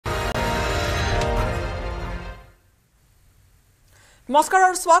নমস্কাৰ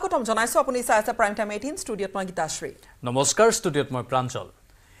আৰু স্বাগতম জনাইছো আপুনি চাই আছে প্ৰাইম টাইম 18 ষ্টুডিঅত মই গীতাশ্ৰী নমস্কাৰ ষ্টুডিঅত মই প্ৰাঞ্জল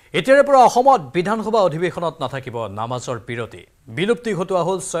এতিয়াৰে পৰা অসমত বিধানসভা অধিৱেশনত নাথাকিব নামাজৰ বিৰতি বিলুপ্তি ঘটোৱা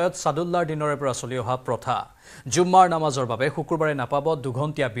হ'ল সৈয়দ সাদুল্লাহৰ দিনৰে পৰা চলি অহা প্ৰথা জুম্মাৰ নামাজৰ বাবে শুকুৰবাৰে নাপাব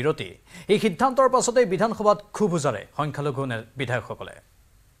দুঘণ্টীয়া বিৰতি এই সিদ্ধান্তৰ পাছতে বিধানসভাত খুব উজাৰে সংখ্যালঘু বিধায়কসকলে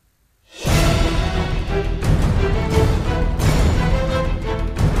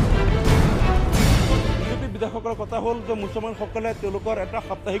বিধায়কসকলৰ কথা হ'ল যে মুছলমানসকলে তেওঁলোকৰ এটা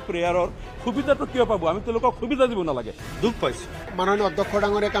সাপ্তাহিক প্ৰেয়াৰৰ সুবিধাটো কিয় পাব আমি তেওঁলোকক সুবিধা দিব নালাগে দুখ পাইছোঁ মাননীয় অধ্যক্ষ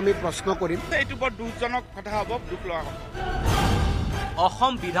ডাঙৰীয়াক আমি প্ৰশ্ন কৰিম এইটো বৰ দুখজনক কথা হ'ব দুখ লগা কথা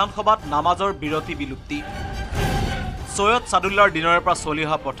অসম বিধানসভাত নামাজৰ বিৰতি বিলুপ্তি সৈয়দ সাদুল্লাহৰ দিনৰে পৰা চলি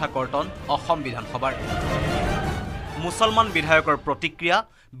অহা প্ৰথা কৰ্তন অসম বিধানসভাৰ মুছলমান বিধায়কৰ প্ৰতিক্ৰিয়া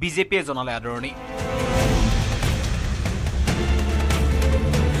বিজেপিয়ে জনালে আদৰণি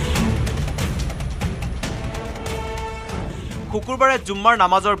শুকুৰবাৰে জুম্মাৰ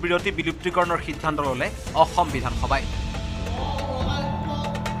নামাজৰ বিৰতি বিলুপ্তিকৰণৰ সিদ্ধান্ত ল'লে অসম বিধানসভাই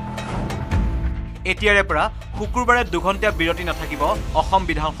এতিয়াৰে পৰা শুকুৰবাৰে দুঘণ্টীয়া বিৰতি নাথাকিব অসম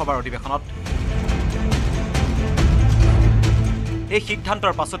বিধানসভাৰ অধিৱেশনত এই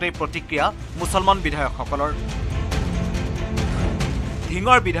সিদ্ধান্তৰ পাছতেই প্ৰতিক্ৰিয়া মুছলমান বিধায়কসকলৰ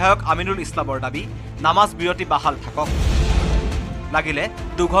ধিঙৰ বিধায়ক আমিনুল ইছলামৰ দাবী নামাজ বিৰতি বাহাল থাকক লাগিলে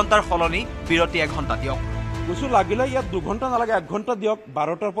দুঘণ্টাৰ সলনি বিৰতি এঘণ্টা দিয়ক কৈছোঁ লাগিলে ইয়াত দুঘণ্টা নালাগে 1 ঘণ্টা দিয়ক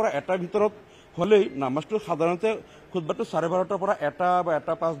 12টাৰ পৰা 1টাৰ ভিতৰত হ'লেই নামাজটো সাধাৰণতে খুতবাটো 12:30টাৰ পৰা 1টা বা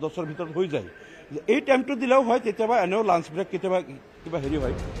 1টা 5-10ৰ ভিতৰত হৈ যায় এই টাইমটো দিলেও হয় কেতিয়াবা এনেও লাঞ্চ ব্ৰেক কেতিয়াবা কিবা হেৰি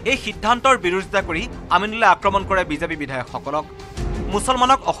হয় এই সিদ্ধান্তৰ বিৰোধিতা কৰি আমিনুলে আক্ৰমণ কৰে বিজেপি বিধায়কসকলক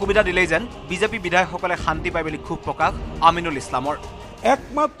মুছলমানক অসুবিধা দিলেই যেন বিজেপি বিধায়কসকলে শান্তি পায় বুলি ক্ষোভ প্ৰকাশ আমিনুল ইছলামৰ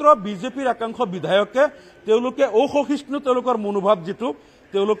একমাত্ৰ বিজেপিৰ একাংশ বিধায়কে তেওঁলোকে অসহিষ্ণু তেওঁলোকৰ মনোভাৱ যিটো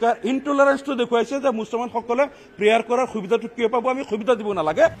তেওঁলোকে ইনটলাৰেন্সটো দেখুৱাইছে যে মুছলমানসকলে প্ৰেয়াৰ কৰাৰ সুবিধাটো কিয় পাব আমি সুবিধা দিব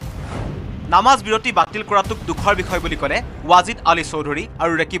নালাগে নামাজ বিৰতি বাতিল কৰাটোক দুখৰ বিষয় বুলি ক'লে ৱাজিদ আলী চৌধুৰী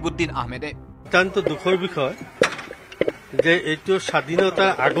আৰু ৰেকিবুদ্দিন আহমেদে অত্যন্ত দুখৰ বিষয় যে এইটো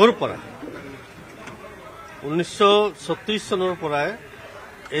স্বাধীনতাৰ আগৰ পৰা 1936 চনৰ পৰাই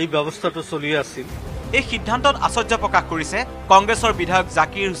এই ব্যৱস্থাটো চলি আছিল এই সিদ্ধান্তত আশ্চৰ্য প্ৰকাশ কৰিছে কংগ্ৰেছৰ বিধায়ক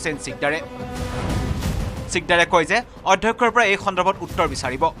জাকিৰ হুছেইন সিকদাৰে কয় যে অধ্যক্ষৰ পৰা এই সন্দৰ্ভত উত্তৰ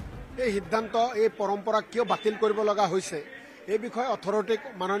বিচাৰিব এই সিদ্ধান্ত এই পৰম্পৰা কিয় বাতিল কৰিব লগা হৈছে এই বিষয়ে অথৰিটিক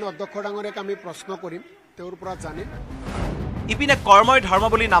মাননীয় অধ্যক্ষ ডাঙৰীয়াক আমি প্ৰশ্ন কৰিম তেওঁৰ পৰা জানিম ইপিনে কৰ্মই ধৰ্ম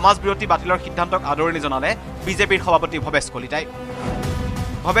বুলি নামাজ বিৰতি বাতিলৰ সিদ্ধান্তক আদৰণি জনালে বিজেপিৰ সভাপতি ভৱেশ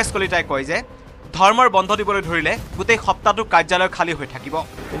কলিতাই কয় যে ধৰ্মৰ বন্ধ দিবলৈ ধৰিলে গোটেই সপ্তাহটো কাৰ্যালয় খালী হৈ থাকিব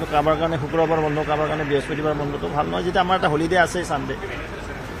কিন্তু কাৰোবাৰ কাৰণে শুক্ৰবাৰ বন্ধ কাৰোবাৰ কাৰণে বৃহস্পতিবাৰ বন্ধটো ভাল নহয় যেতিয়া আমাৰ এটা হলিডে আছে সানডে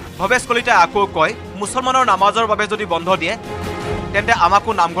ভৱেশ কলিতাই আকৌ কয় মুছলমানৰ নামাজৰ বাবে যদি বন্ধ দিয়ে তেন্তে আমাকো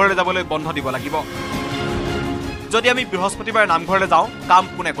নামঘৰলৈ যাবলৈ বন্ধ দিব লাগিব যদি আমি বৃহস্পতিবাৰে নামঘৰলৈ যাওঁ কাম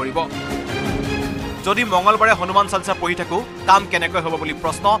কোনে কৰিব যদি মঙ্গলবাৰে হনুমান চালিসা পঢ়ি থাকো কাম কেনেকৈ হ'ব বুলি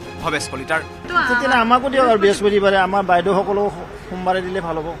প্ৰশ্ন ভৱেশ কলিতাৰ তেতিয়া আমাকো দিয়ক আৰু বৃহস্পতিবাৰে আমাৰ বাইদেউসকলেও সোমবাৰে দিলে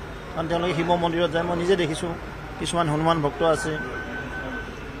ভাল হ'ব কাৰণ তেওঁলোকে শিৱ মন্দিৰত যায় মই নিজে দেখিছোঁ কিছুমান হনুমান ভক্ত আছে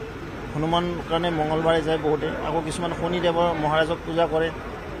হনুমান কাৰণে মঙ্গলবাৰে যায় বহুতে আকৌ কিছুমান শনিদেৱৰ মহাৰাজক পূজা কৰে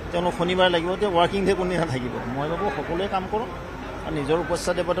তেওঁলোক শনিবাৰে লাগিব তেওঁ ৱৰ্কিং ডে কোনদিনা থাকিব মই ভাবোঁ সকলোৱে কাম কৰোঁ আৰু নিজৰ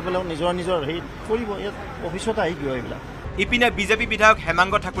উপস্থিত দেৱতা পেলাও নিজৰ হেৰি কৰিব ইয়াত অফিচত আহি কিয় এইবিলাক ইপিনে বিজেপি বিধায়ক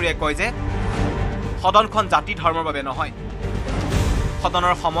হেমাংগ ঠাকুৰীয়ে কয় যে সদনখন জাতি ধৰ্মৰ বাবে নহয়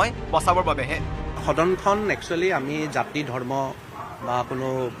সদনৰ সময় বচাবৰ বাবেহে সদনখন একচুৱেলি আমি জাতি ধৰ্ম বা কোনো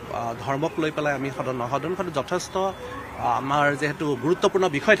ধৰ্মক লৈ পেলাই আমি সদনখন যথেষ্ট আমাৰ যেহেতু গুৰুত্বপূৰ্ণ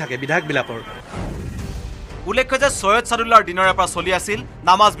বিষয় থাকে বিধায়কবিলাকৰ উল্লেখ্য যে সৈয়দ সাদুল্লাহৰ দিনৰে পৰা চলি আছিল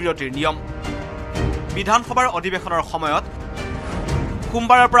নামাজ বিৰতিৰ নিয়ম বিধানসভাৰ অধিৱেশনৰ সময়ত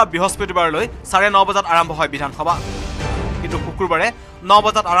সোমবাৰৰ পৰা বৃহস্পতিবাৰলৈ 9:30 বজাত আৰম্ভ হয় বিধানসভা কিন্তু শুকুৰবাৰে 9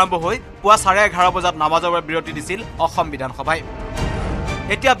 বজাত আৰম্ভ হৈ পুৱা 11:30 বজাত নামাজৰ বাবে বিৰতি দিছিল অসম বিধানসভাই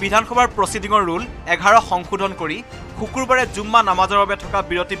এতিয়া বিধানসভাৰ প্ৰচিডিঙৰ ৰুল 11 সংশোধন কৰি শুকুৰবাৰে জুম্মা নামাজৰ বাবে থকা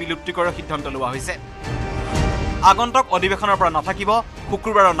বিৰতি বিলুপ্তি কৰাৰ সিদ্ধান্ত লোৱা হৈছে আগন্তুক অধিৱেশনৰ পৰা নাথাকিব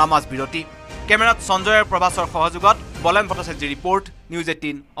শুকুৰবাৰৰ নামাজ বিৰতি কেমেৰাত সঞ্জয়ৰ প্ৰভাসৰ সহযোগত বলেন ভট্টাচাৰ্যৰ report news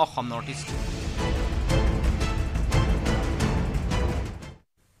 18 Assam north east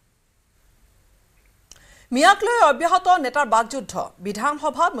মিয়াক লৈ অব্যাহত নেতাৰ বাকযুদ্ধ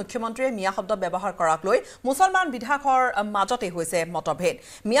বিধানসভাত মুখ্যমন্ত্ৰীয়ে মিয়া শব্দ ব্যৱহাৰ কৰাক লৈ মুছলমান বিধায়কৰ মাজতে হৈছে মতভেদ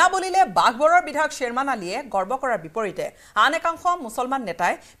মিয়া বুলিলে বাঘবৰৰ বিধায়ক শ্বেৰমান আলীয়ে গৰ্ব কৰাৰ বিপৰীতে আন একাংশ মুছলমান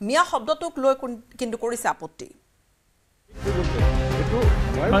নেতাই মিয়া শব্দটোক লৈ কিন্তু কৰিছে আপত্তি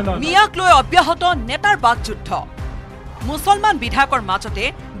মিয়াক লৈ অব্যাহত নেতাৰ বাকযুদ্ধ মুছলমান বিধায়কৰ মাজতে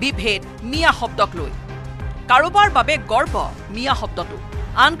বিভেদ মিয়া শব্দক লৈ কাৰোবাৰ বাবে গৰ্ব মিয়া শব্দটো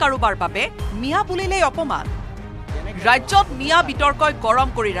আন কাৰোবাৰ বাবে মিয়া বুলিলেই অপমান ৰাজ্যত মিয়া বিতৰ্কই গৰম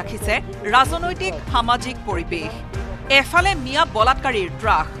কৰি ৰাখিছে ৰাজনৈতিক সামাজিক পৰিৱেশ এফালে মিয়া বলাৎকাৰীৰ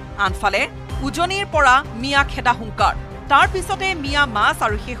ত্ৰাস আনফালে উজনিৰ পৰা মিয়া খেদা হুংকাৰ তাৰ পিছতে মিয়া মাছ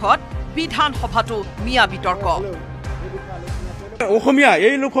আৰু শেষত বিধানসভাতো মিয়া বিতৰ্ক অসমীয়া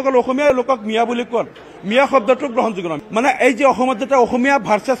এই লোকসকল অসমীয়া লোকক মিয়া বুলি কোৱা মিয়া শব্দটো গ্ৰহণযোগ্য নহয় মানে এই যে অসমত যেটা অসমীয়া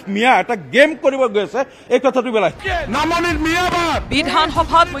ভাৰ্চেছ মিয়া এটা গেম কৰিব গৈছে এই কথাটো বেলাই নামনিৰ মিয়াবাদ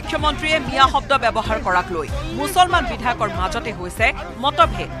বিধানসভাত মুখ্যমন্ত্ৰীয়ে মিয়া শব্দ ব্যৱহাৰ কৰাক লৈ মুছলমান বিধায়কৰ মাজতে হৈছে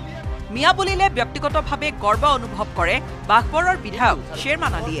মতভেদ মিয়া বুলিলে ব্যক্তিগতভাৱে গৰ্ব অনুভৱ কৰে বাঘবৰৰ বিধায়ক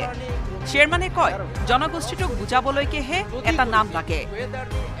শ্বেৰমান আলীয়ে শ্বেৰমানে কয় জনগোষ্ঠীটোক বুজাবলৈকেহে এটা নাম লাগে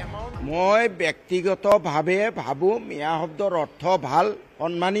মই ব্যক্তিগতভাৱে ভাবো মিয়া শব্দৰ অৰ্থ ভাল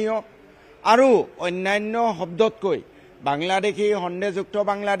সন্মানীয় আৰু অন্যান্য শব্দতকৈ বাংলাদেশী সন্দেহযুক্ত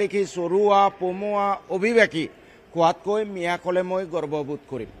বাংলাদেশী চৰুৱা পমুৱা অভিবাসী কোৱাতকৈ মিয়া ক'লে মই গৰ্ববোধ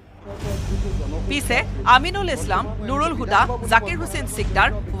কৰিম পিছে আমিনুল ইছলাম নুৰুল হুদা জাকিৰ হুছেইন সিকদাৰ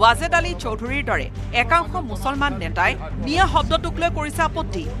ৱাজেদ আলী চৌধুৰীৰ দৰে একাংশ মুছলমান নেতাই মিয়া শব্দটোক লৈ কৰিছে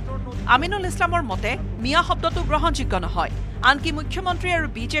আপত্তি আমিনুল ইছলামৰ মতে মিয়া শব্দটো গ্ৰহণযোগ্য নহয় আনকি মুখ্যমন্ত্ৰী আৰু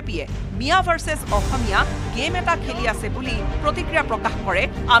বিজেপিয়ে মিয়া ভাৰ্চেছ অসমীয়া গেম এটা খেলি আছে বুলি প্ৰতিক্ৰিয়া প্ৰকাশ কৰে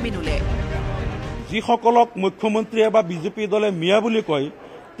আমিনুলে যিসকলক মুখ্যমন্ত্ৰীয়ে বা বিজেপি দলে মিয়া বুলি কয়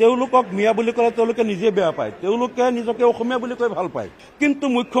তেওঁলোকক মিয়া বুলি ক'লে তেওঁলোকে নিজে বেয়া পায় তেওঁলোকে নিজকে অসমীয়া বুলি কৈ ভাল পায় কিন্তু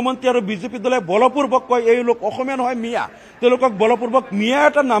মুখ্যমন্ত্ৰী আৰু বিজেপি দলে বলপূৰ্বক কয় এই লোক অসমীয়া নহয় মিয়া তেওঁলোকক বলপূৰ্বক মিয়া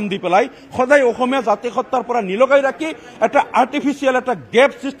এটা নাম দি পেলাই সদায় অসমীয়া জাতি সত্তাৰ পৰা নিলগাই ৰাখি এটা আৰ্টিফিচিয়েল এটা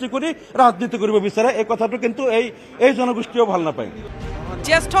গেপ সৃষ্টি কৰি ৰাজনীতি কৰিব বিচাৰে এই কথাটো কিন্তু এই জনগোষ্ঠীও ভাল নাপায়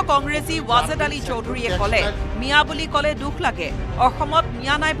জ্যেষ্ঠ কংগ্ৰেছী ৱাজেদ আলী চৌধুৰীয়ে ক'লে মিয়া বুলি ক'লে দুখ লাগে অসমত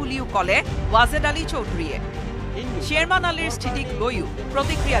মিয়া নাই বুলিও ক'লে ৱাজেদ আলী চৌধুৰীয়ে শ্বেৰমান আলীৰ স্থিতিক লৈও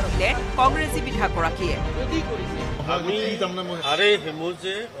প্ৰতিক্ৰিয়া দিলে কংগ্ৰেছী বিধায়কগৰাকীয়ে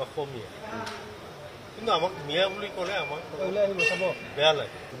কিন্তু আমাক মিয়া বুলি ক'লে আমাক বেয়া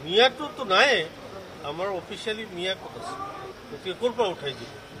লাগে মিয়াটোতো নাই আমাৰ অফিচিয়েলি মিয়া ক'ত আছে গতিকে ক'ৰ পৰা উঠাই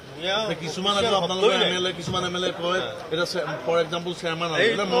দিব কিছুমান কিছুমান এম এল এ কয় এটা ফৰ এক্সাম্পল চেয়াৰমেন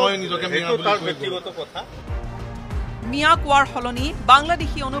মই নিজকে ব্যক্তিগত কথা মিয়া কোৱাৰ সলনি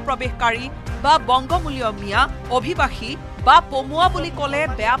বাংলাদেশী অনুপ্ৰৱেশকাৰী বা বংগমূলীয় মিয়া অভিবাসী বা পমুৱা বুলি ক'লে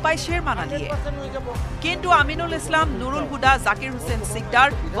বেয়া পাই শ্বেৰমান আলীয়ে কিন্তু আমিনুল ইছলাম নুৰুল হুদা জাকিৰ হুছেইন সিকদাৰ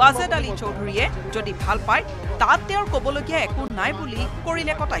ৱাজেদ আলী চৌধুৰীয়ে যদি ভাল পায় তাত তেওঁৰ ক'বলগীয়া একো নাই বুলি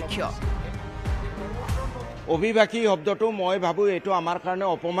কৰিলে কটাক্ষ অভিবাসী শব্দটো মই ভাবো এইটো আমাৰ কাৰণে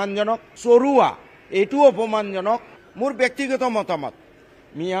অপমানজনক চৰুৱা এইটো অপমানজনক মোৰ ব্যক্তিগত মতামত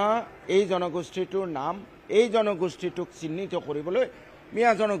মিয়া এই জনগোষ্ঠীটোৰ নাম এই জনগোষ্ঠীটোক চিহ্নিত কৰিবলৈ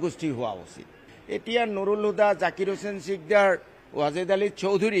মিয়া জনগোষ্ঠী হোৱা উচিত এতিয়া নুৰুল হুদা জাকিৰ হুছেইন সিকদাৰ ৱাজেদ আলী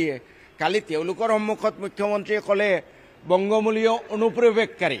চৌধুৰীয়ে কালি তেওঁলোকৰ সন্মুখত মুখ্যমন্ত্ৰীয়ে ক'লে বংগমূলীয়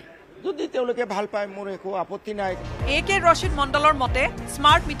অনুপ্ৰৱেশকাৰী যদি তেওঁলোকে ভাল পায় মোৰ একো আপত্তি নাই একে ৰশিদ মণ্ডলৰ মতে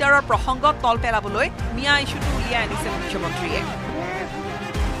স্মাৰ্ট মিটাৰৰ প্ৰসংগত তল পেলাবলৈ মিয়া ইছ্যুটো উলিয়াই আনিছে মুখ্যমন্ত্ৰীয়ে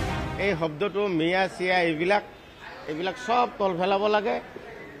এই শব্দটো মিয়া চিয়া এইবিলাক সব তল পেলাব লাগে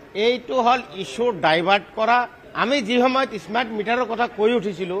এইটো হ'ল ইছ্যু ডাইভাৰ্ট কৰা আমি যি সময়ত স্মাৰ্ট মিটাৰৰ কথা কৈ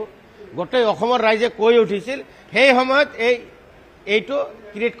উঠিছিলোঁ গোটেই অসমৰ ৰাইজে কৈ উঠিছিল সেই সময়ত এইটো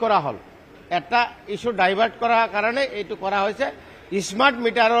ক্ৰিয়েট কৰা হ'ল এটা ইছ্যু ডাইভাৰ্ট কৰাৰ কাৰণে এইটো কৰা হৈছে স্মাৰ্ট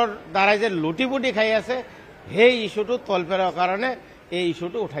মিটাৰৰ দ্বাৰাই যে লুটিপুটি খাই আছে সেই ইছ্যুটো তল পেলোৱাৰ কাৰণে এই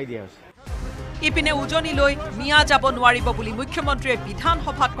ইছ্যুটো উঠাই দিয়া হৈছে ইপিনে উজনিলৈ মিয়া যাব নোৱাৰিব বুলি মুখ্যমন্ত্ৰীয়ে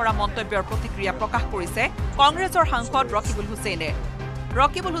বিধানসভাত কৰা মন্তব্যৰ প্ৰতিক্ৰিয়া প্ৰকাশ কৰিছে কংগ্ৰেছৰ সাংসদ ৰকিবুল হুছেইনে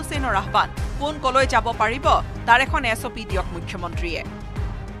ৰকিবুল হুছেইনৰ আহ্বান কোন কলৈ যাব পাৰিব তাৰ এখন এছঅপি দিয়ক মুখ্যমন্ত্ৰীয়ে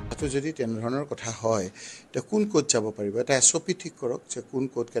যদি তেনেধৰণৰ কথা হয় তে কোন ক'ত যাব পাৰিব এটা এছঅপি ঠিক কৰক যে কোন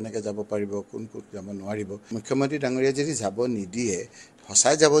ক'ত কেনেকৈ যাব পাৰিব কোন ক'ত যাব নোৱাৰিব মুখ্যমন্ত্ৰী ডাঙৰীয়া যদি যাব নিদিয়ে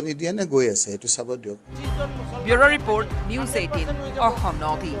সঁচাই যাব নিদিয়ে নে গৈ আছে এইটো চাব দিয়ক bureau' report news 18 Assam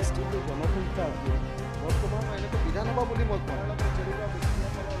north east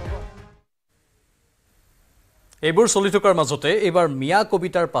এইবোৰ চলি থকাৰ মাজতে এইবাৰ মিয়া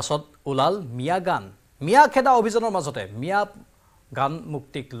কবিতাৰ পাছত ওলাল মিয়া গান মিয়া খেদা অভিযানৰ মাজতে মিয়া গান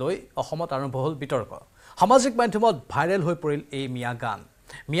মুক্তিক লৈ অসমত আৰম্ভ হ'ল বিতৰ্ক সামাজিক মাধ্যমত ভাইৰেল হৈ পৰিল এই মিয়া গান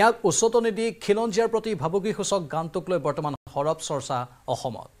মিয়াক উচতনি দি খিলঞ্জীয়াৰ প্ৰতি ভাবুকিসূচক গানটোক লৈ বৰ্তমান সৰব চৰ্চা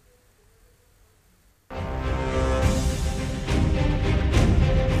অসমত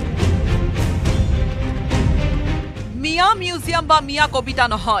মিয়া মিউজিয়াম বা মিয়া কবিতা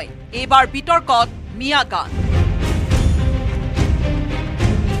নহয় এইবাৰ বিতৰ্কত মিয়া গান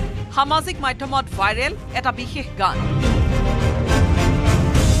সামাজিক মাধ্যমত ভাইৰেল এটা বিশেষ গান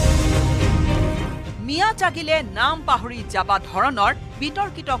মিয়া জাগিলে নাম পাহৰি যাবা ধৰণৰ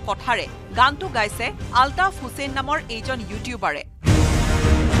বিতৰ্কিত কথাৰে গানটো গাইছে আলতাফ হুছেইন নামৰ এইজন ইউটিউবাৰে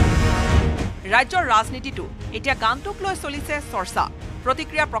ৰাজ্যৰ ৰাজনীতিটো এতিয়া গানটোক লৈ চলিছে চৰ্চা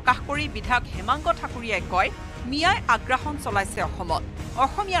প্ৰতিক্ৰিয়া প্ৰকাশ কৰি বিধায়ক হেমাংগ ঠাকুৰীয়াই কয় মিয়াই আগ্ৰাসন চলাইছে অসমত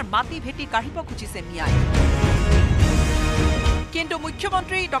অসমীয়াৰ মাটি ভেটি কাঢ়িব খুজিছে মিয়াই কিন্তু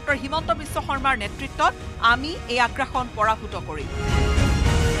মুখ্যমন্ত্ৰী ডক্টৰ হিমন্ত বিশ্ব শৰ্মাৰ নেতৃত্বত আমি এই আগ্ৰাসন পৰাভূত কৰিম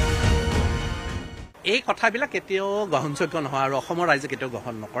এই কথাবিলাক কেতিয়াও গ্ৰহণযোগ্য নহয় আৰু অসমৰ ৰাইজে কেতিয়াও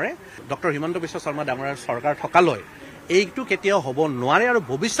গ্ৰহণ নকৰে ডক্টৰ হিমন্ত বিশ্ব শৰ্মা ডাঙৰীয়াৰ চৰকাৰ থকালৈ এইটো কেতিয়াও হ'ব নোৱাৰে আৰু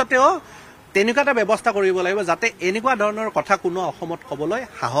ভৱিষ্যতেও তেনেকুৱা এটা ব্যৱস্থা কৰিব লাগিব যাতে এনেকুৱা ধৰণৰ কথা কোনো অসমত ক'বলৈ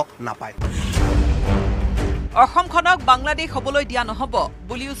সাহস নাপায় অসমখনক বাংলাদেশ হ'বলৈ দিয়া নহ'ব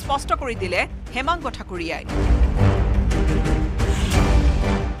বুলিও স্পষ্ট কৰি দিলে হেমাংগ ঠাকুৰীয়াই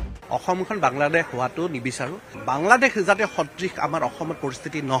অসমখন বাংলাদেশ হোৱাটো নিবিচাৰো বাংলাদেশ যাতে সদৃশ আমাৰ অসমত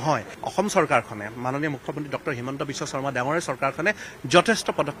পৰিস্থিতি নহয় অসম চৰকাৰখনে মাননীয় মুখ্যমন্ত্ৰী ডক্টৰ হিমন্ত বিশ্ব শৰ্মা ডাঙৰীয়াৰ চৰকাৰখনে যথেষ্ট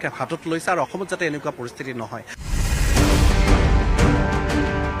পদক্ষেপ হাতত লৈছে আৰু অসমত যাতে এনেকুৱা পৰিস্থিতি নহয়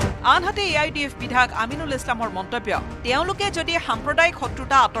আনহাতে AIDF বিধায়ক আমিনুল ইছলামৰ মন্তব্য তেওঁলোকে যদি সাম্প্ৰদায়িক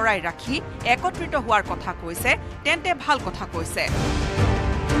শত্ৰুতা আঁতৰাই ৰাখি একত্ৰিত হোৱাৰ কথা কৈছে তেন্তে ভাল কথা কৈছে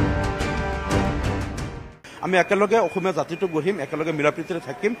আমি একেলগে অসমীয়া জাতিটো গঢ়িম একেলগে মিলাপ্ৰীতিৰে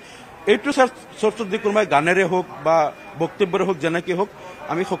থাকিম এইটো চৰ্চত যদি কোনোবাই গানেৰে হওক বা বক্তব্যৰে হওক যেনেকৈ হওক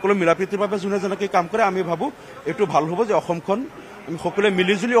আমি সকলো মিলাপ্ৰীতিৰ বাবে যোনে যেনেকৈ কাম কৰে আমি ভাবোঁ এইটো ভাল হ'ব যে অসমখন আমি সকলোৱে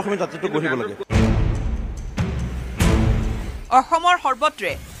মিলিজুলি অসমীয়া জাতিটো গঢ়িব লাগে অসমৰ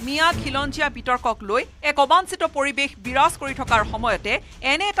সৰ্বত্ৰে মিয়া খিলঞ্জীয়া বিতৰ্কক লৈ এক অবাঞ্ছিত পৰিৱেশ বিৰাজ কৰি থকাৰ সময়তে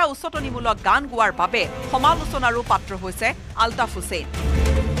এনে এটা উচতনিমূলক গান গোৱাৰ বাবে সমালোচনাৰো পাত্ৰ হৈছে আলতাফ হুছেইন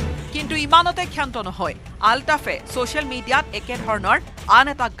কিন্তু ইমানতে ক্ষান্ত নহয় আলতাফে ছ'চিয়েল মিডিয়াত একেধৰণৰ আন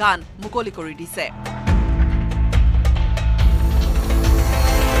এটা গান মুকলি কৰি দিছে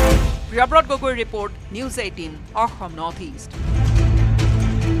প্ৰিয়ব্ৰত গগৈৰ report news 18 Assam north east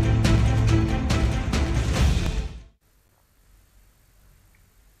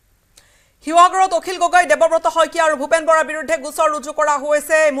শিৱসাগৰত অখিল গগৈ দেৱব্ৰত শইকীয়া আৰু ভূপেন বৰাৰ বিৰুদ্ধে গোচৰ ৰুজু কৰা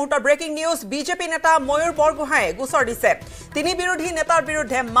হৈছে এই মুহূৰ্তৰ ব্ৰেকিং নিউজ বিজেপি নেতা ময়ূৰ বৰগোহাঁয়ে গোচৰ দিছে তিনি বিৰোধী নেতাৰ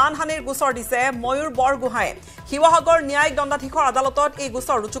বিৰুদ্ধে মানহানিৰ গোচৰ দিছে ময়ূৰ বৰগোহাঁয়ে শিৱসাগৰ ন্যায়িক দণ্ডাধীশৰ আদালতত এই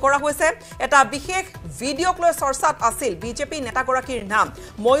গোচৰ ৰুজু কৰা হৈছে এটা বিশেষ ভিডিঅ'ক লৈ চৰ্চাত আছিল বিজেপি নেতাগৰাকীৰ নাম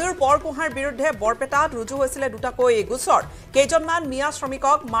ময়ূৰ বৰগোহাঁৰ বিৰুদ্ধে বৰপেটাত ৰুজু হৈছিলে দুটাকৈ এই গোচৰ কেইজনমান মিয়া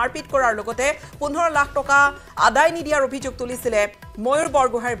শ্ৰমিকক মাৰপিট কৰাৰ লগতে 15 লাখ টকা আদায় নিদিয়াৰ অভিযোগ তুলিছিলে ময়ূৰ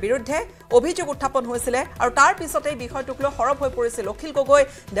বৰগোহাঁৰ বিৰুদ্ধে অভিযোগ উত্থাপন হৈছিল আৰু তাৰ পিছতে বিষয়টোক লৈ হৰব হৈ পৰিছিল অখিল গগৈ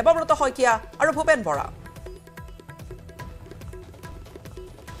দেৱব্ৰত শইকীয়া আৰু ভূপেন বৰা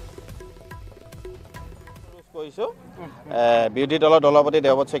কৈছো বিৰোধী দলৰ দলপতি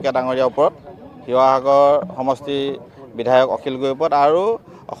দেৱব্ৰত শইকীয়া ডাঙৰীয়াৰ ওপৰত শিৱসাগৰ সমষ্টি বিধায়ক অখিল গগৈৰ ওপৰত আৰু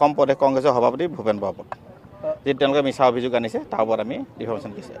অসম প্ৰদেশ কংগ্ৰেছৰ সভাপতি ভূপেন বৰাৰ ওপৰত যি তেওঁলোকে মিছা অভিযোগ আনিছে তাৰ ওপৰত আমি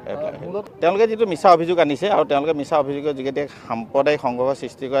ডিফামেশ্যন কেছ তেওঁলোকে যিটো মিছা অভিযোগ আনিছে আৰু তেওঁলোকে মিছা অভিযোগৰ যোগেদি সাম্প্ৰদায়িক সংঘৰ্ষ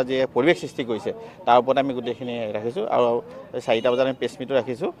সৃষ্টি কৰা যি পৰিৱেশ সৃষ্টি কৰিছে তাৰ ওপৰত আমি গোটেইখিনি ৰাখিছোঁ আৰু 4টা বজাত আমি প্ৰেছ মিটো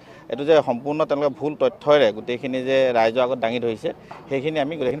ৰাখিছোঁ এইটো যে সম্পূৰ্ণ তেওঁলোকে ভুল তথ্যৰে গোটেইখিনি যে ৰাইজৰ আগত দাঙি ধৰিছে সেইখিনি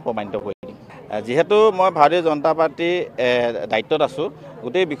আমি গোটেইখিনি প্ৰমাণিত কৰি দিম যিহেতু মই ভাৰতীয় জনতা পাৰ্টীৰ দায়িত্বত আছোঁ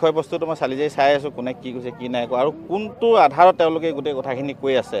গোটেই বিষয়বস্তুটো মই চালি যাই চাই আছোঁ কোনে কি কৈছে কি নাই কোৱা আৰু কোনটো আধাৰত তেওঁলোকে গোটেই কথাখিনি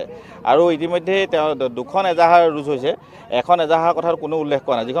কৈ আছে আৰু ইতিমধ্যে তেওঁ দুখন এজাহাৰ ৰুজ হৈছে এখন এজাহাৰ কথাৰ কোনো উল্লেখ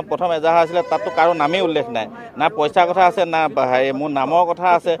কৰা নাই যিখন প্ৰথম এজাহাৰ আছিলে তাততো কাৰো নামেই উল্লেখ নাই না পইচাৰ কথা আছে না মোৰ নামৰ কথা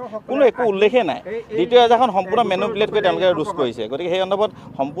আছে কোনো একো উল্লেখেই নাই দ্বিতীয় এজাহাৰখন সম্পূৰ্ণ মেনুপুলেট কৰি তেওঁলোকে ৰুজ কৰিছে গতিকে সেই সন্দৰ্ভত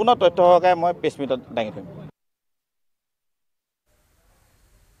সম্পূৰ্ণ তথ্য সহকাৰে মই প্ৰেছ মিটত দাঙি থম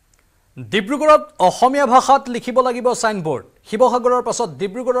ডিব্ৰুগড়ত অসমীয়া ভাষাত লিখিব লাগিব সাইনবোৰ্ড শিৱসাগৰৰ পাছত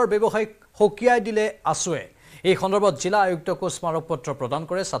ডিব্ৰুগড়ৰ ব্যৱসায়িক হকিয়াই দিলে আসুৱে এই সন্দৰ্ভত জিলা আয়ুক্তকো স্মাৰক পত্ৰ প্ৰদান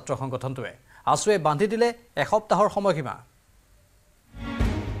কৰে ছাত্ৰ সংগঠনটোৱে আসুৱে বান্ধি দিলে এসপ্তাহৰ সময়সীমা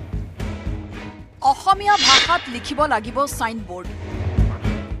অসমীয়া ভাষাত লিখিব লাগিব সাইনবোৰ্ড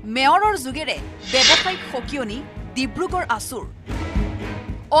মেয়ৰৰ যোগেৰে ব্যৱসায়িক হকিয়নি ডিব্ৰুগড় আসুৰ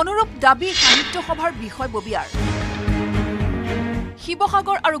অনুৰূপ দাবী সাহিত্য সভাৰ বিষয়ববীয়াৰ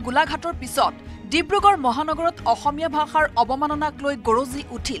শিৱসাগৰ আৰু গোলাঘাটৰ পিছত ডিব্ৰুগড় মহানগৰত অসমীয়া ভাষাৰ অৱমাননাক লৈ গৰজি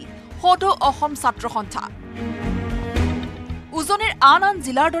উঠিল সদৌ অসম ছাত্ৰ সন্থা উজনিৰ আন আন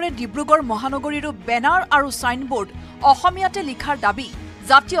জিলাৰ দৰে ডিব্ৰুগড় মহানগৰীৰো বেনাৰ আৰু সাইনবোৰ্ড অসমীয়াতে লিখাৰ দাবী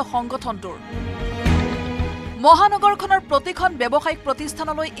জাতীয় সংগঠনটোৰ মহানগৰখনৰ প্ৰতিখন ব্যৱসায়িক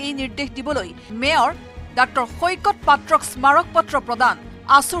প্ৰতিষ্ঠানলৈ এই নিৰ্দেশ দিবলৈ মেয়ৰ ডাক্তৰ সৈকত পাত্ৰক স্মাৰক পত্ৰ প্ৰদান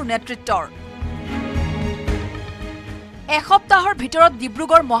আসুৰ নেতৃত্বৰ এসপ্তাহৰ ভিতৰত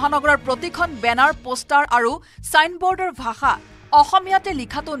ডিব্ৰুগড় মহানগৰৰ প্ৰতিখন বেনাৰ পোষ্টাৰ আৰু সাইনবোৰ্ডৰ ভাষা অসমীয়াতে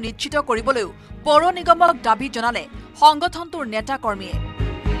লিখাটো নিশ্চিত কৰিবলৈও পৌৰ নিগমক দাবী জনালে সংগঠনটোৰ নেতা কৰ্মীয়ে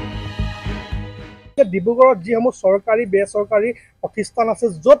ডিব্ৰুগড়ত যিসমূহ চৰকাৰী বেচৰকাৰী প্ৰতিষ্ঠান আছে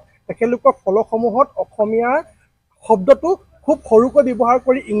য'ত তেখেতলোকৰ ফলকসমূহত অসমীয়া শব্দটো খুব সৰুকৈ ব্যৱহাৰ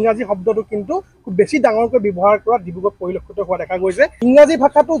কৰি ইংৰাজী শব্দটো কিন্তু খুব বেছি ডাঙৰকৈ ব্যৱহাৰ কৰা ডিব্ৰুগড়ত পৰিলক্ষিত হোৱা দেখা গৈছে ইংৰাজী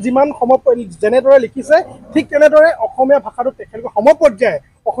ভাষাটো যিমান যেনেদৰে লিখিছে ঠিক তেনেদৰে অসমীয়া ভাষাটো তেখেতলোকে সমপৰ্যায়ে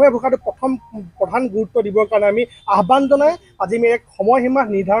অসমীয়া ভাষাটো প্ৰধান গুৰুত্ব দিবৰ কাৰণে আমি আহ্বান জনাই আজি আমি এক সময়সীমা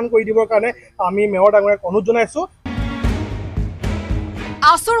নিৰ্ধাৰণ কৰি দিবৰ কাৰণে আমি মেয়ৰ ডাঙৰীয়াক অনুৰোধ জনাইছোঁ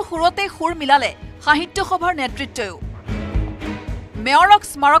আসুৰ সুৰতে সুৰ মিলালে সাহিত্য সভাৰ নেতৃত্বও মেয়ৰক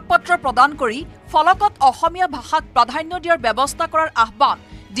স্মাৰক পত্ৰ প্ৰদান কৰি ফলকত অসমীয়া ভাষাক প্ৰাধান্য দিয়াৰ ব্যৱস্থা কৰাৰ আহ্বান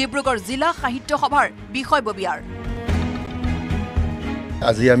ডিব্ৰুগড় জিলা সাহিত্য সভাৰ বিষয়ববীয়াৰ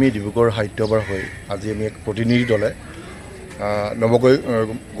আজি আমি ডিব্ৰুগড় সাহিত্য সভাৰ হৈ আজি আমি এক প্ৰতিনিধি দলে নৱকৈ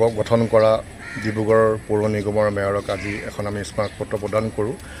গঠন কৰা ডিব্ৰুগড় পৌৰ নিগমৰ মেয়ৰক আজি এখন আমি স্মাৰক পত্ৰ প্ৰদান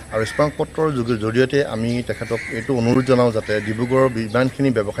কৰোঁ আৰু স্মাৰক পত্ৰৰ জৰিয়তে আমি তেখেতক এইটো অনুৰোধ জনাওঁ যাতে ডিব্ৰুগড়ৰ যিমানখিনি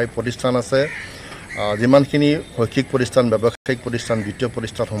ব্যৱসায়িক প্ৰতিষ্ঠান আছে যিমানখিনি শৈক্ষিক প্ৰতিষ্ঠান ব্যৱসায়িক প্ৰতিষ্ঠান বিত্তীয়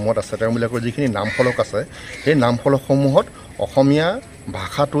প্ৰতিষ্ঠানসমূহত আছে তেওঁবিলাকৰ যিখিনি নামফলক আছে সেই নামফলকসমূহত অসমীয়া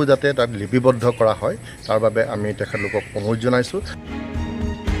ভাষাটো যাতে তাত লিপিবদ্ধ কৰা হয় তাৰ বাবে আমি তেখেতলোকক অনুৰোধ জনাইছোঁ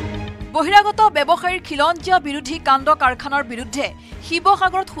বহিৰাগত ব্যৱসায়ীৰ খিলঞ্জীয়া বিৰোধী কাণ্ড কাৰখানাৰ বিৰুদ্ধে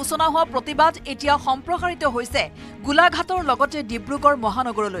শিৱসাগৰত সূচনা হোৱা প্ৰতিবাদ এতিয়া সম্প্ৰসাৰিত হৈছে গোলাঘাটৰ লগতে ডিব্ৰুগড়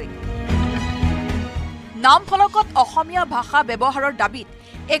মহানগৰলৈ নামফলকত অসমীয়া ভাষা ব্যৱহাৰৰ দাবীত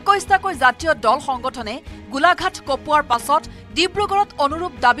 21টাকৈ জাতীয় দল সংগঠনে গোলাঘাট কপোৱাৰ পাছত ডিব্ৰুগড়ত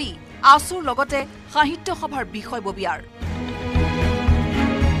অনুৰূপ দাবী আসুৰ লগতে সাহিত্য সভাৰ বিষয়ববীয়াৰ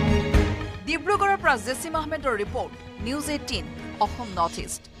ডিব্ৰুগড়ৰ পৰা জেছিম আহমেদৰ report news 18 Assam north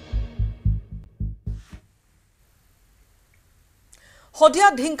east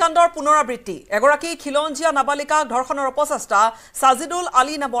হদিয়াত ধিংকাণ্ডৰ পুনৰাবৃত্তি এগৰাকী খিলঞ্জীয়া নাবালিকাক ধৰ্ষণৰ অপচেষ্টা সাজিদুল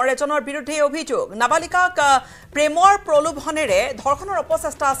আলী নামৰ এজনৰ বিৰুদ্ধে অভিযোগ নাবালিকাক প্ৰেমৰ প্ৰলোভনেৰে ধৰ্ষণৰ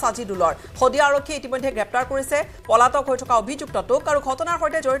অপচেষ্টা সাজিদুলৰ হদিয়া আৰক্ষীয়ে ইতিমধ্যে গ্ৰেপ্তাৰ কৰিছে পলাতক হৈ থকা অভিযুক্তটোক আৰু ঘটনাৰ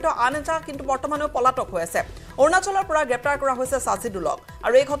সৈতে জড়িত আন এটা কিন্তু বৰ্তমানেও পলাতক হৈ আছে অৰুণাচলৰ পৰা গ্ৰেপ্তাৰ কৰা হৈছে সাজিদুলক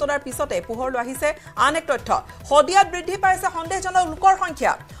আৰু এই ঘটনাৰ পিছতে পোহৰলৈ আহিছে আন এক তথ্য হদিয়াত বৃদ্ধি পাইছে সন্দেহজনক লোকৰ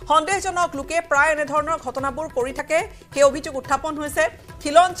সংখ্যা সন্দেহজনক লোকে প্ৰায় এনেধৰণৰ ঘটনাবোৰ কৰি থাকে সেই অভিযোগ উত্থাপন হৈছে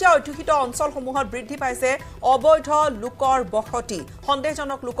খিলঞ্জীয়া অধ্যুষিত অঞ্চলসমূহত বৃদ্ধি পাইছে অবৈধ লোকৰ বসতি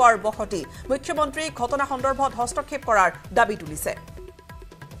সন্দেহজনক লোকৰ বসতি মুখ্যমন্ত্ৰী ঘটনা সন্দৰ্ভত হস্তক্ষেপ কৰাৰ দাবী তুলিছে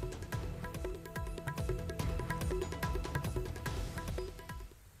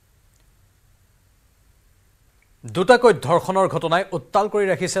দুটাকৈ ধৰ্ষণৰ ঘটনাই উত্তাল কৰি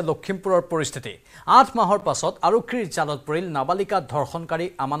ৰাখিছে লখিমপুৰৰ পৰিস্থিতি 8 মাহৰ পাছত আৰক্ষীৰ জালত পৰিল নাবালিকা ধৰ্ষণকাৰী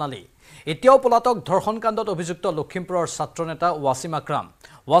আমান আলী এতিয়াও পলাতক ধৰ্ষণ কাণ্ডত অভিযুক্ত লখিমপুৰৰ ছাত্ৰ নেতা ৱাছিম আকৰাম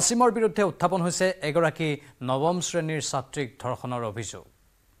ৱাছিমৰ বিৰুদ্ধে উত্থাপন হৈছে এগৰাকী নৱম শ্ৰেণীৰ ছাত্ৰীক ধৰ্ষণৰ অভিযোগ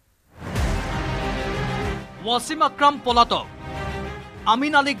ৱাছিম আকৰাম পলাতক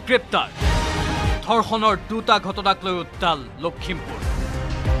আমিন আলীক গ্ৰেপ্তাৰ ধৰ্ষণৰ দুটা ঘটনাক লৈ উত্তাল লখিমপুৰ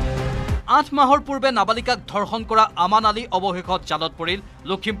 8 মাহৰ পূৰ্বে নাবালিকাক ধৰ্ষণ কৰা আমান আলী অৱশেষত জালত পৰিল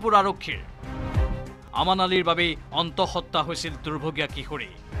লখিমপুৰ আৰক্ষীৰ আমান আলীৰ বাবে অন্তঃহত্যা হৈছিল দুৰ্ভগীয়া কিশোৰী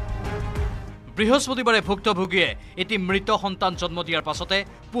বৃহস্পতিবাৰে ভুক্তভোগীয়ে এটি মৃত সন্তান জন্ম দিয়াৰ পাছতে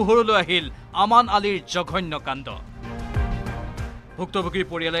পোহৰলৈ আহিল আমান আলীৰ জঘন্য কাণ্ড ভুক্তভোগীৰ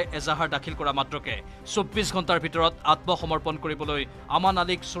পৰিয়ালে এজাহাৰ দাখিল কৰা মাত্ৰকে 24 ঘণ্টাৰ ভিতৰত আত্মসমৰ্পণ কৰিবলৈ আমান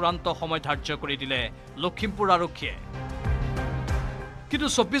আলীক চূড়ান্ত সময় ধাৰ্য কৰি দিলে লখিমপুৰ আৰক্ষীয়ে কিন্তু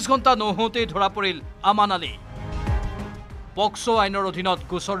 24 ঘণ্টা নহওঁতেই ধৰা পৰিল আমান আলী পক্সো আইনৰ অধীনত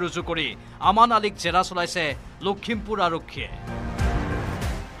গোচৰ ৰুজু কৰি আমান আলীক জেৰা চলাইছে লখিমপুৰ আৰক্ষীয়ে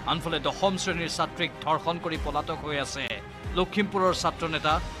আনফালে 10ম শ্ৰেণীৰ ছাত্ৰীক ধৰ্ষণ কৰি পলাতক হৈ আছে লখিমপুৰৰ ছাত্ৰ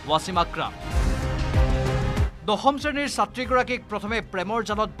নেতা ৱাছিম আকৰাম 10ম শ্ৰেণীৰ ছাত্ৰীগৰাকীক প্ৰথমে প্ৰেমৰ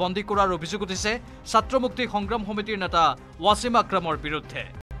জালত বন্দী কৰাৰ অভিযোগ উঠিছে ছাত্ৰ মুক্তি সংগ্ৰাম সমিতিৰ নেতা ৱাছিম আকৰামৰ বিৰুদ্ধে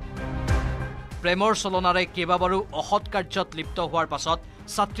প্ৰেমৰ চলনাৰে কেইবাবাৰো অসৎ কাৰ্যত লিপ্ত হোৱাৰ পাছত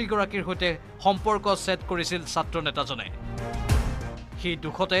ছাত্ৰীগৰাকীৰ সৈতে সম্পৰ্ক ছেট কৰিছিল ছাত্ৰ নেতাজনে সেই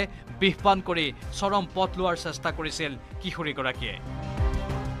দুখতে বিহপান কৰি চৰম পথ লোৱাৰ চেষ্টা কৰিছিল কিশোৰীগৰাকীয়ে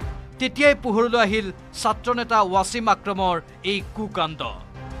তেতিয়াই পোহৰলৈ আহিল ছাত্ৰ নেতা ৱাছিম আকৰামৰ এই কুকাণ্ড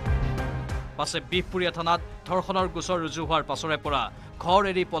পাছে বিহপুৰীয়া থানাত ধৰ্ষণৰ গোচৰ ৰুজু হোৱাৰ পাছৰে পৰা ঘৰ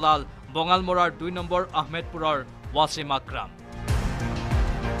এৰি পলাল বঙালমৰাৰ 2 নম্বৰ আহমেদপুৰৰ ৱাছিম আকৰাম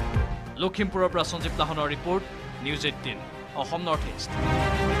লখিমপুৰৰ পৰা Sanjeev লাহনৰ report news 18 Assam north east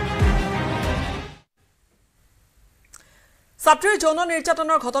ছাত্ৰীৰ যৌন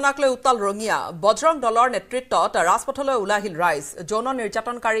নিৰ্যাতনৰ ঘটনাক লৈ উত্তাল ৰঙিয়া বজৰং দলৰ নেতৃত্বত ৰাজপথলৈ ওলাই আহিল ৰাইজ যৌন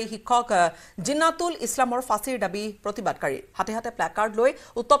নিৰ্যাতনকাৰী শিক্ষক জিন্নাতুল ইছলামৰ ফাঁচীৰ দাবী প্ৰতিবাদকাৰী হাতে হাতে প্লেকাৰ্ড লৈ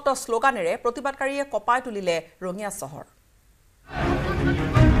উত্তপ্ত শ্লোগানেৰে প্ৰতিবাদকাৰীয়ে কপাই তুলিলে ৰঙিয়া চহৰ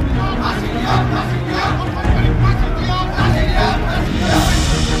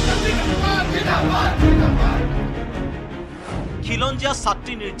খিলঞ্জীয়া ছাত্ৰী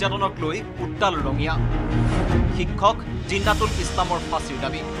যুৱতী নিৰ্যাতনক লৈ উত্তাল ৰঙিয়া শিক্ষক জিন্নাতুল ইছলামৰ ফাঁচীৰ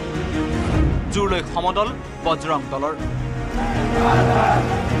দাবী জোৰলৈ সমদল বজৰং দলৰ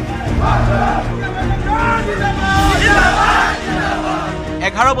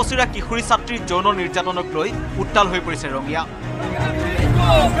 11 বছৰীয়া কিশোৰী ছাত্ৰীৰ যৌন নিৰ্যাতনক লৈ উত্তাল হৈ পৰিছে ৰঙিয়া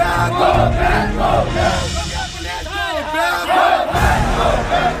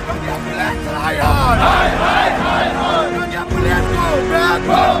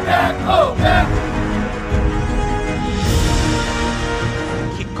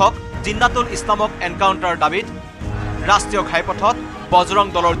শিক্ষক জিন্নাতুল ইছলামক এনকাউণ্টাৰ দাবীত ৰাষ্ট্ৰীয় ঘাইপথত বজৰং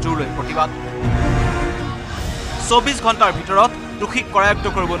দলৰ জোৰলৈ প্ৰতিবাদ 24 ঘণ্টাৰ ভিতৰত দোষীক কৰায়ত্ব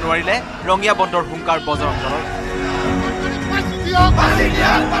কৰিব নোৱাৰিলে ৰঙিয়া বন্দৰ হুংকাৰ বজৰং দলৰ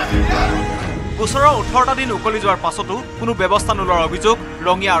গোচৰৰ 18টা দিন উকলি যোৱাৰ পাছতো কোনো ব্যৱস্থা নোলোৱাৰ অভিযোগ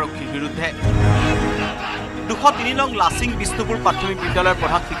ৰঙিয়া আৰক্ষীৰ বিৰুদ্ধে 203 নং লাচিং বিষ্ণুপুৰ প্ৰাথমিক বিদ্যালয়ৰ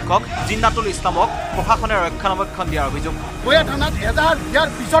প্ৰধান শিক্ষক জিন্নাতুল ইছলামক প্ৰশাসনে ৰক্ষণাবেক্ষণ দিয়াৰ অভিযোগ বয়া থানাত এজাহাৰ দিয়াৰ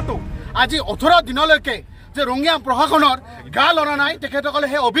পিছতো আজি 18 দিনলৈকে যে ৰঙিয়া প্ৰশাসনৰ গা লৰা নাই তেখেতসকলে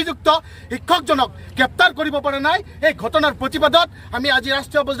সেই অভিযুক্ত শিক্ষকজনক গ্ৰেপ্তাৰ কৰিব পৰা নাই এই ঘটনাৰ প্ৰতিবাদত আমি আজি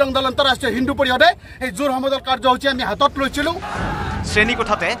ৰাষ্ট্ৰীয় বজৰং দল আন্তঃৰাষ্ট্ৰীয় হিন্দু পৰিষদে এই জোৰ সমদল কাৰ্যসূচী আমি হাতত লৈছিলোঁ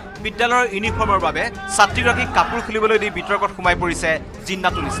শ্ৰেণীকোঠাতে বিদ্যালয়ৰ ইউনিফৰ্মৰ বাবে ছাত্ৰীগৰাকীক কাপোৰ খুলিবলৈ দি বিতৰ্কত সোমাই পৰিছে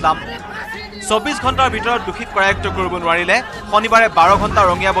জিন্নাতুল ইছলাম 24 ঘণ্টাৰ ভিতৰত দোষীক কৰায়ত্ব কৰিব নোৱাৰিলে শনিবাৰে 12 ঘণ্টা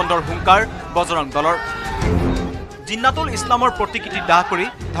ৰঙিয়া বন্দৰ হুংকাৰ বজৰং দলৰ জিন্নাতুল ইছলামৰ প্ৰতিকৃতি দাহ কৰি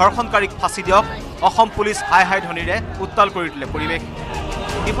ধৰ্ষণকাৰীক ফাঁচি দিয়ক অসম পুলিচ হাই হাই ধ্বনিৰে উত্তাল কৰি দিলে পৰিৱেশ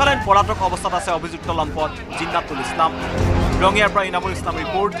ইফালে পলাতক অৱস্থাত আছে অভিযুক্ত লম্পট জিন্নাতুল ইছলাম ৰঙিয়াৰ পৰা Inamul Islam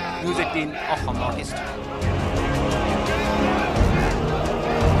report news 18 Assam north east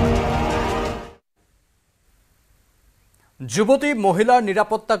যুৱতী মহিলাৰ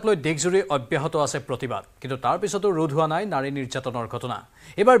নিৰাপত্তাক লৈ দেশজুৰি অব্যাহত আছে প্ৰতিবাদ কিন্তু তাৰ পিছতো ৰোধ হোৱা নাই নাৰী নিৰ্যাতনৰ ঘটনা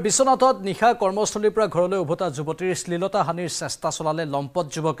এবাৰ বিশ্বনাথত নিশা কৰ্মস্থলীৰ পৰা ঘৰলৈ উভতা যুৱতীৰ শ্লীলতা হানিৰ চেষ্টা চলালে লম্পট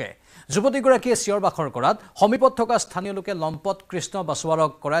যুৱকে যুৱতীগৰাকীয়ে চিঞৰ বাখৰ কৰাত সমীপত থকা স্থানীয় লোকে লম্পট কৃষ্ণ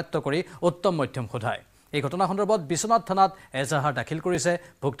বাছৱাৰক কৰায়ত্ব কৰি উত্তম মধ্যম সোধায় এই ঘটনা সন্দৰ্ভত বিশ্বনাথ থানাত এজাহাৰ দাখিল কৰিছে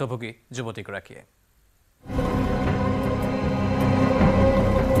ভুক্তভোগী যুৱতীগৰাকীয়ে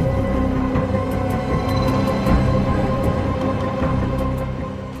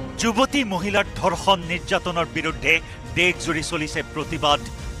যুৱতী মহিলাৰ ধৰ্ষণ নিৰ্যাতনৰ বিৰুদ্ধে দেশজুৰি চলিছে প্ৰতিবাদ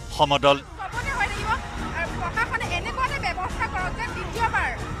সমদল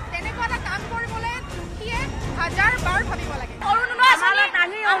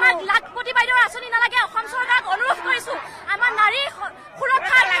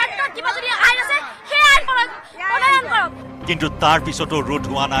কিন্তু তাৰ পিছতো ৰোধ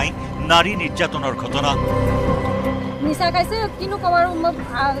হোৱা নাই নাৰী নিৰ্যাতনৰ ঘটনা নিচা খাইছে কিনো কবাৰ মই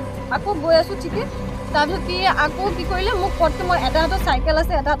আকৌ গৈ আছো ঠিকে তাৰপিছত কি আকৌ কি কৰিলে মোক পটকে মই এটা হাতত চাইকেল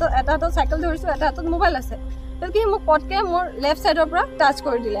আছে এটা হাতত চাইকেল ধৰিছো এটা হাতত মোবাইল আছে কি মোক পটকে মোৰ লেফট সাইডৰ পৰা টাচ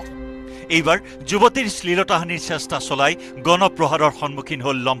কৰি দিলে এইবাৰ যুৱতীৰ শ্লীলতাহানিৰ চেষ্টা চলাই গণপ্ৰহাৰৰ সন্মুখীন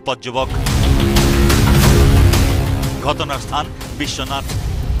হ'ল লম্পট যুৱক ঘটনাৰ স্থান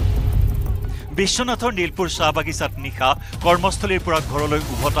বিশ্বনাথৰ নীলপুৰ চাহ বাগিচাত নিশা কৰ্মস্থলীৰ পৰা ঘৰলৈ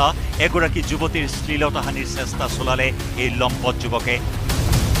উভতা এগৰাকী যুৱতীৰ শ্লীলতাহানিৰ চেষ্টা চলালে এই লম্পট যুৱকে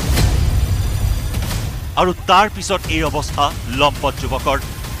আৰু তাৰ পিছত এই অৱস্থা লম্পট যুৱকৰ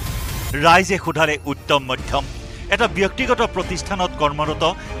ৰাইজে সোধালে উত্তম মধ্যম এটা ব্যক্তিগত প্ৰতিষ্ঠানত কৰ্মৰত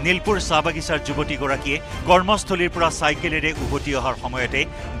নীলপুৰ চাহ বাগিচাৰ যুৱতীগৰাকীয়ে কৰ্মস্থলীৰ পৰা চাইকেলেৰে উভতি অহাৰ সময়তে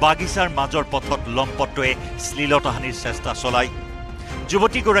বাগিচাৰ মাজৰ পথত লম্পটটোৱে শ্লীলতাহানিৰ চেষ্টা চলায়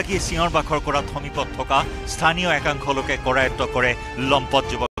যুৱতীগৰাকীয়ে চিঞৰ বাখৰ কৰাত সমীপত থকা স্থানীয় একাংশ লোকে কৰায়ত্ব কৰে লম্পট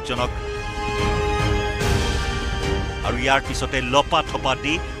যুৱকজনক আৰু ইয়াৰ পিছতে লপা থপা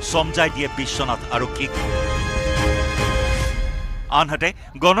দি সমজাই দিয়ে বিশ্বনাথ আৰক্ষীক আনহাতে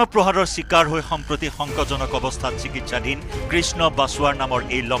গণপ্ৰহাৰৰ চিকাৰ হৈ সম্প্ৰতি সংকটজনক অৱস্থাত চিকিৎসাধীন কৃষ্ণ বাছৱাৰ নামৰ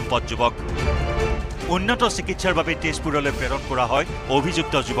এই লম্পট যুৱক উন্নত চিকিৎসাৰ বাবে তেজপুৰলৈ প্ৰেৰণ কৰা হয়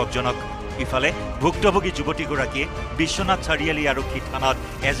অভিযুক্ত যুৱকজনক ইফালে ভুক্তভোগী যুৱতীগৰাকীয়ে বিশ্বনাথ চাৰিআলি আৰক্ষী থানাত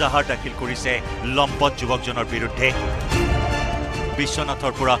এজাহাৰ দাখিল কৰিছে লম্পট যুৱকজনৰ বিৰুদ্ধে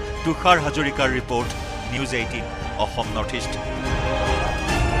বিশ্বনাথৰ পৰা তুষাৰ হাজৰিকাৰ report news 18 Assam north east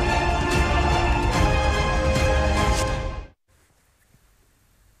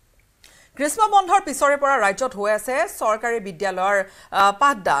গ্ৰীষ্ম বন্ধৰ পিছৰে পৰা ৰাজ্যত হৈ আছে চৰকাৰী বিদ্যালয়ৰ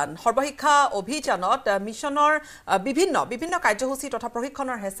পাঠদান সৰ্বশিক্ষা অভিযানত মিছনৰ বিভিন্ন কাৰ্যসূচী তথা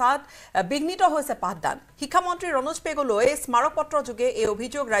প্ৰশিক্ষণৰ হেঁচাত বিঘ্নিত হৈছে পাঠদান শিক্ষামন্ত্ৰী ৰণোজ পেগুলৈ স্মাৰক পত্ৰ যোগে এই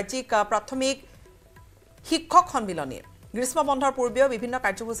অভিযোগ ৰাজ্যিক প্ৰাথমিক শিক্ষক সন্মিলনীৰ গ্ৰীষ্ম বন্ধৰ পূৰ্বেও বিভিন্ন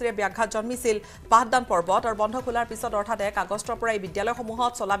কাৰ্যসূচীৰে ব্যাঘাত জন্মিছিল পাঠদান পৰ্বত আৰু বন্ধ খোলাৰ পিছত অৰ্থাৎ 1 আগষ্টৰ পৰা এই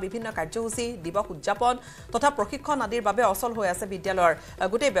বিদ্যালয়সমূহত চলা বিভিন্ন কাৰ্যসূচী দিৱস উদযাপন তথা প্ৰশিক্ষণ আদিৰ বাবে অচল হৈ আছে বিদ্যালয়ৰ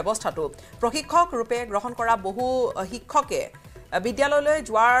গোটেই ব্যৱস্থাটো প্ৰশিক্ষক ৰূপে গ্ৰহণ কৰা বহু শিক্ষকে বিদ্যালয়লৈ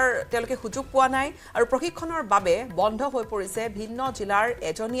যোৱাৰ তেওঁলোকে সুযোগ পোৱা নাই আৰু প্ৰশিক্ষণৰ বাবে বন্ধ হৈ পৰিছে ভিন্ন জিলাৰ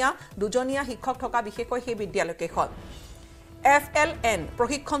এজনীয়া দুজনীয়া শিক্ষক থকা বিশেষকৈ সেই বিদ্যালয়কেইখন FLN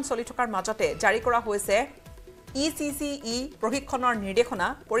প্ৰশিক্ষণ চলি থকাৰ মাজতে জাৰি কৰা হৈছে ECCE প্ৰশিক্ষণৰ নিৰ্দেশনা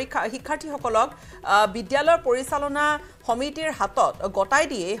শিক্ষাৰ্থীসকলক বিদ্যালয়ৰ পৰিচালনা সমিতিৰ হাতত গটাই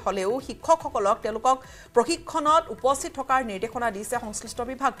দিয়ে হলেও শিক্ষকসকলক তেওঁলোকক প্ৰশিক্ষণত উপস্থিত থকাৰ নিৰ্দেশনা দিছে সংশ্লিষ্ট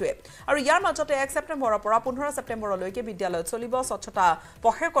বিভাগটোৱে আৰু ইয়াৰ মাজতে 1 ছেপ্টেম্বৰৰ পৰা 15 ছেপ্টেম্বৰলৈকে বিদ্যালয়ত চলিব স্বচ্ছতা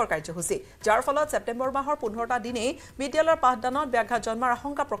পক্ষকৰ কাৰ্যসূচী যাৰ ফলত ছেপ্টেম্বৰ মাহৰ 15টা দিনেই বিদ্যালয়ৰ পাঠদানত ব্যাঘাত জন্মাৰ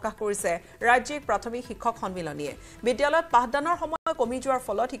আশংকা প্ৰকাশ কৰিছে ৰাজ্যিক প্ৰাথমিক শিক্ষক সন্মিলনীয়ে বিদ্যালয়ত পাঠদানৰ সময় কমি যোৱাৰ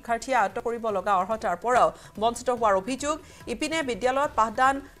ফলত শিক্ষাৰ্থীয়ে আয়ত্ত কৰিব লগা অৰ্হতাৰ পৰাও বঞ্চিত হোৱাৰ অভিযোগ ইপিনে বিদ্যালয়ত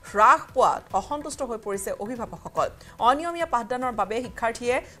পাঠদান হ্ৰাস পোৱাত অসন্তুষ্ট হৈ পৰিছে অভিভাৱকসকল অনিয়মীয়া পাঠদানৰ বাবে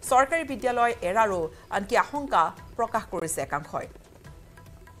শিক্ষাৰ্থীয়ে চৰকাৰী বিদ্যালয় এৰাৰো আনকি আশংকা প্ৰকাশ কৰিছে একাংশই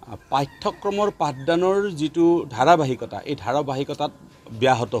পাঠ্যক্ৰমৰ পাঠদানৰ যিটো ধাৰাবাহিকতা এই ধাৰাবাহিকতাত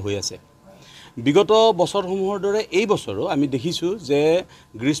ব্যাহত হৈ আছে বিগত বছৰসমূহৰ দৰে এই বছৰো আমি দেখিছোঁ যে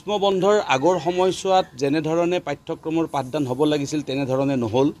গ্ৰীষ্ম বন্ধৰ আগৰ সময়ছোৱাত যেনে ধৰণে পাঠ্যক্ৰমৰ পাঠদান হ'ব লাগিছিল তেনে ধৰণে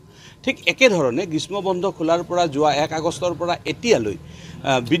নহ'ল ঠিক একে ধৰণে গ্ৰীষ্ম বন্ধ খোলাৰ পৰা যোৱা 1 আগষ্টৰ পৰা এতিয়ালৈ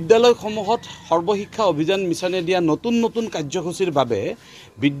বিদ্যালয়সমূহত সৰ্বশিক্ষা অভিযান মিছনে দিয়া নতুন নতুন কাৰ্যসূচীৰ বাবে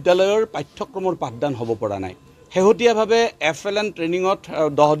বিদ্যালয়ৰ পাঠ্যক্ৰমৰ পাঠদান হ'ব পৰা নাই শেহতীয়াভাৱে FLN ট্ৰেইনিঙত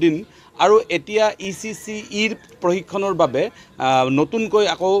 10 দিন আৰু এতিয়া ECCEৰ প্ৰশিক্ষণৰ বাবে নতুনকৈ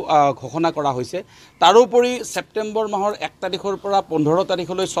আকৌ ঘোষণা কৰা হৈছে তাৰোপৰি ছেপ্টেম্বৰ মাহৰ 1 তাৰিখৰ পৰা 15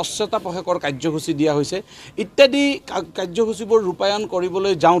 তাৰিখলৈ স্বচ্ছতা পক্ষকৰ কাৰ্যসূচী দিয়া হৈছে ইত্যাদি কাৰ্যসূচীবোৰ ৰূপায়ণ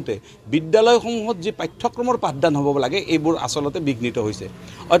কৰিবলৈ যাওঁতে বিদ্যালয়সমূহত যি পাঠ্যক্ৰমৰ পাঠদান হ'ব লাগে এইবোৰ আচলতে বিঘ্নিত হৈছে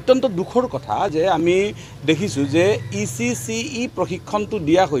অত্যন্ত দুখৰ কথা যে আমি দেখিছোঁ যে ECCE প্ৰশিক্ষণটো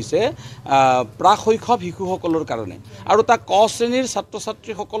দিয়া হৈছে প্ৰাক-শৈশৱ শিশুসকলৰ কাৰণে আৰু তাক ক শ্ৰেণীৰ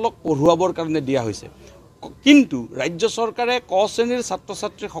ছাত্ৰ-ছাত্ৰীসকলক পঢ়ুৱাবৰ কাৰণে দিয়া হৈছে কিন্তু ৰাজ্য চৰকাৰে ক শ্ৰেণীৰ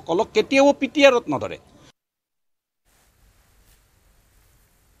ছাত্ৰ-ছাত্ৰীসকলক কেতিয়াও পিটিআৰত নধৰে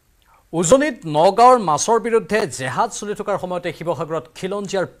উজনিত নগাঁৱৰ মাছৰ বিৰুদ্ধে জেহাদ চলি থকাৰ সময়তে শিৱসাগৰত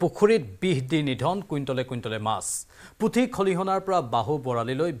খিলঞ্জীয়াৰ পুখুৰীত বিষ দি নিধন কুইণ্টলে কুইণ্টলে মাছ পুঠি খলিহনাৰ পৰা বাহু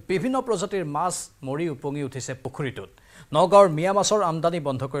বৰালিলৈ বিভিন্ন প্ৰজাতিৰ মাছ মৰি উপঙি উঠিছে পুখুৰীটোত নগাঁৱৰ মিয়া মাছৰ আমদানি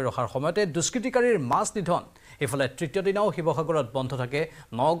বন্ধ কৰি ৰখাৰ সময়তে দুষ্কৃতিকাৰীৰ মাছ নিধন ইফালে তৃতীয় দিনাও শিৱসাগৰত বন্ধ থাকে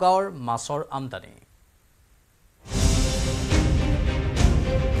নগাঁৱৰ মাছৰ আমদানি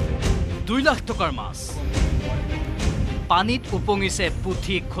 2 লাখ টকাৰ মাছ পানীত উপঙিছে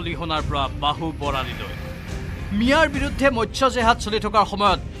পুঠি খলিহনাৰ পৰা বাহু বৰালিলৈ মিয়াৰ বিৰুদ্ধে মৎস্য জেহাদ চলি থকাৰ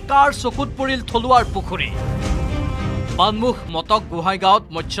সময়ত কাৰ চকুত পৰিল থলুৱাৰ পুখুৰী বানমুখ মটক গোহাইগাঁৱত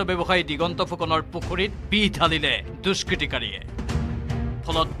মৎস্য ব্যৱসায়ী দিগন্ত ফুকনৰ পুখুৰীত বিষ ঢালিলে দুষ্কৃতিকাৰীয়ে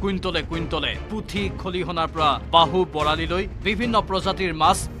ফলত কুইণ্টলে কুইণ্টলে পুঠি খলিহনাৰ পৰা বাহু বৰালিলৈ বিভিন্ন প্ৰজাতিৰ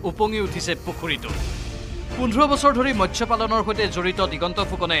মাছ উপঙি উঠিছে পুখুৰীটোত 15 বছৰ ধৰি মৎস্য পালনৰ সৈতে জড়িত দিগন্ত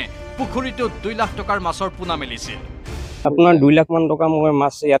ফুকনে পুখুৰীটোত 2 লাখ টকাৰ মাছৰ পোনা মেলিছিল আপোনাৰ 2 লাখ মান টকা মোৰ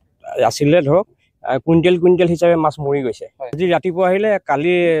মাছ ইয়াত আছিলে ধৰক কুইণ্টেল কুইণ্টেল হিচাপে মাছ মৰি গৈছে আজি ৰাতিপুৱা আহিলে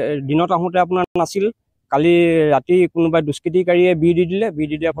কালি দিনত আহোঁতে আপোনাৰ নাছিল কালি ৰাতি কোনোবাই দুষ্কৃতিকাৰীয়ে বি দি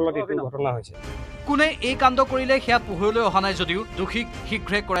দিয়াৰ ফলত এইটো ঘটনা হৈছে কোনে এই কাণ্ড কৰিলে সেয়া পোহৰলৈ অহা নাই যদিও দোষীক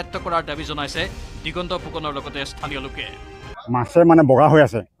শীঘ্ৰে কৰায়ত্ব কৰাৰ দাবী জনাইছে দিগন্ত ফুকনৰ লগতে স্থানীয় লোকে মাছে মানে বগা হৈ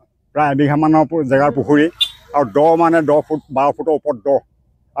আছে প্ৰায় এবিঘামানৰ জেগাৰ পুখুৰী আৰু দ মানে 10 ফুট 12 ফুটৰ ওপৰত দ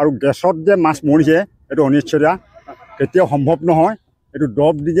আৰু গেছত যে মাছ মৰিছে এইটো অনিশ্চয়তা কেতিয়াও সম্ভৱ নহয় এইটো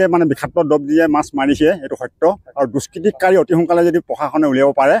দব দি যে মানে বিষাক্ত দব দি যে মাছ মাৰিছে এইটো সত্য আৰু দুষ্কৃতিকাৰী অতি সোনকালে যদি প্ৰশাসনে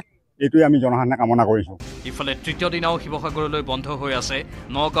উলিয়াব পাৰে এইটোৱে আমি জনসাধাৰণে কামনা কৰিছোঁ ইফালে তৃতীয় দিনাও শিৱসাগৰলৈ বন্ধ হৈ আছে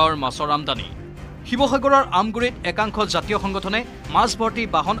নগাঁৱৰ মাছৰ আমদানি শিৱসাগৰৰ আমগুৰিত একাংশ জাতীয় সংগঠনে মাছ ভৰ্তি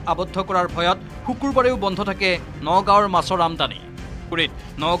বাহন আবদ্ধ কৰাৰ ভয়ত শুকুৰবাৰেও বন্ধ থাকে নগাঁৱৰ মাছৰ আমদানি গুৰিত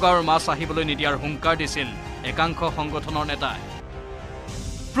নগাঁৱৰ মাছ আহিবলৈ নিদিয়াৰ হুংকাৰ দিছিল একাংশ সংগঠনৰ নেতাই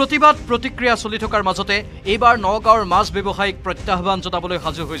প্ৰতিবাদ প্ৰতিক্ৰিয়া চলি থকাৰ মাজতে এইবাৰ নগাঁৱৰ মাছ ব্যৱসায়িক প্ৰত্যাহ্বান জনাবলৈ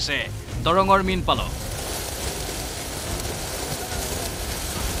সাজু হৈছে দৰঙৰ মীন পালক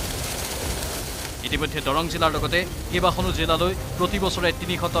ইতিমধ্যে দৰং জিলাৰ লগতে কেইবাখনো জিলালৈ প্ৰতি বছৰে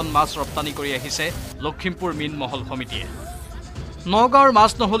 300 টন মাছ ৰপ্তানি কৰি আহিছে লখিমপুৰ মীন মহল সমিতিয়ে নগাঁৱৰ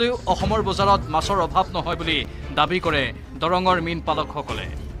মাছ নহলেও অসমৰ বজাৰত মাছৰ অভাৱ নহয় বুলি দাবী কৰে দৰঙৰ মীন পালকসকলে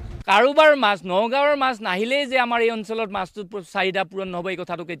কাৰোবাৰ মাছ নগাঁৱৰ মাছ নাহিলেই যে আমাৰ এই অঞ্চলত মাছটোৰ চাহিদা পূৰণ নহ'ব এই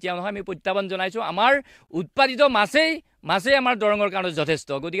কথাটো কেতিয়াও নহয় আমি প্ৰত্যাহ্বান জনাইছোঁ আমাৰ উৎপাদিত মাছেই আমাৰ দৰঙৰ কাৰণে যথেষ্ট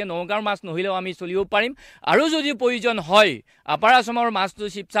গতিকে নগাঁৱৰ মাছ নহ'লেও আমি চলিব পাৰিম আৰু যদি প্ৰয়োজন হয় আপাৰ আসামৰ মাছটো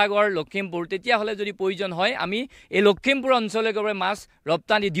শিৱসাগৰ লখিমপুৰ তেতিয়াহ'লে যদি প্ৰয়োজন হয় আমি এই লখিমপুৰ অঞ্চললৈকে মাছ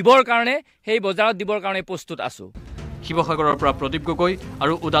ৰপ্তানি দিবৰ কাৰণে সেই বজাৰত দিবৰ কাৰণে প্ৰস্তুত আছোঁ শিৱসাগৰৰ পৰা প্ৰদীপ গগৈ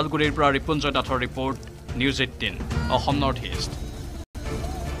আৰু ওদালগুৰিৰ পৰা ৰিপুঞ্জয় নাথৰ report news 18 Assam north east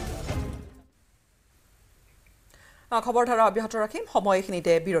খবৰ ধাৰা অব্যাহত ৰাখিম সময়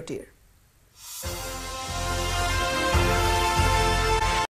এইখিনিতে বিৰতিৰ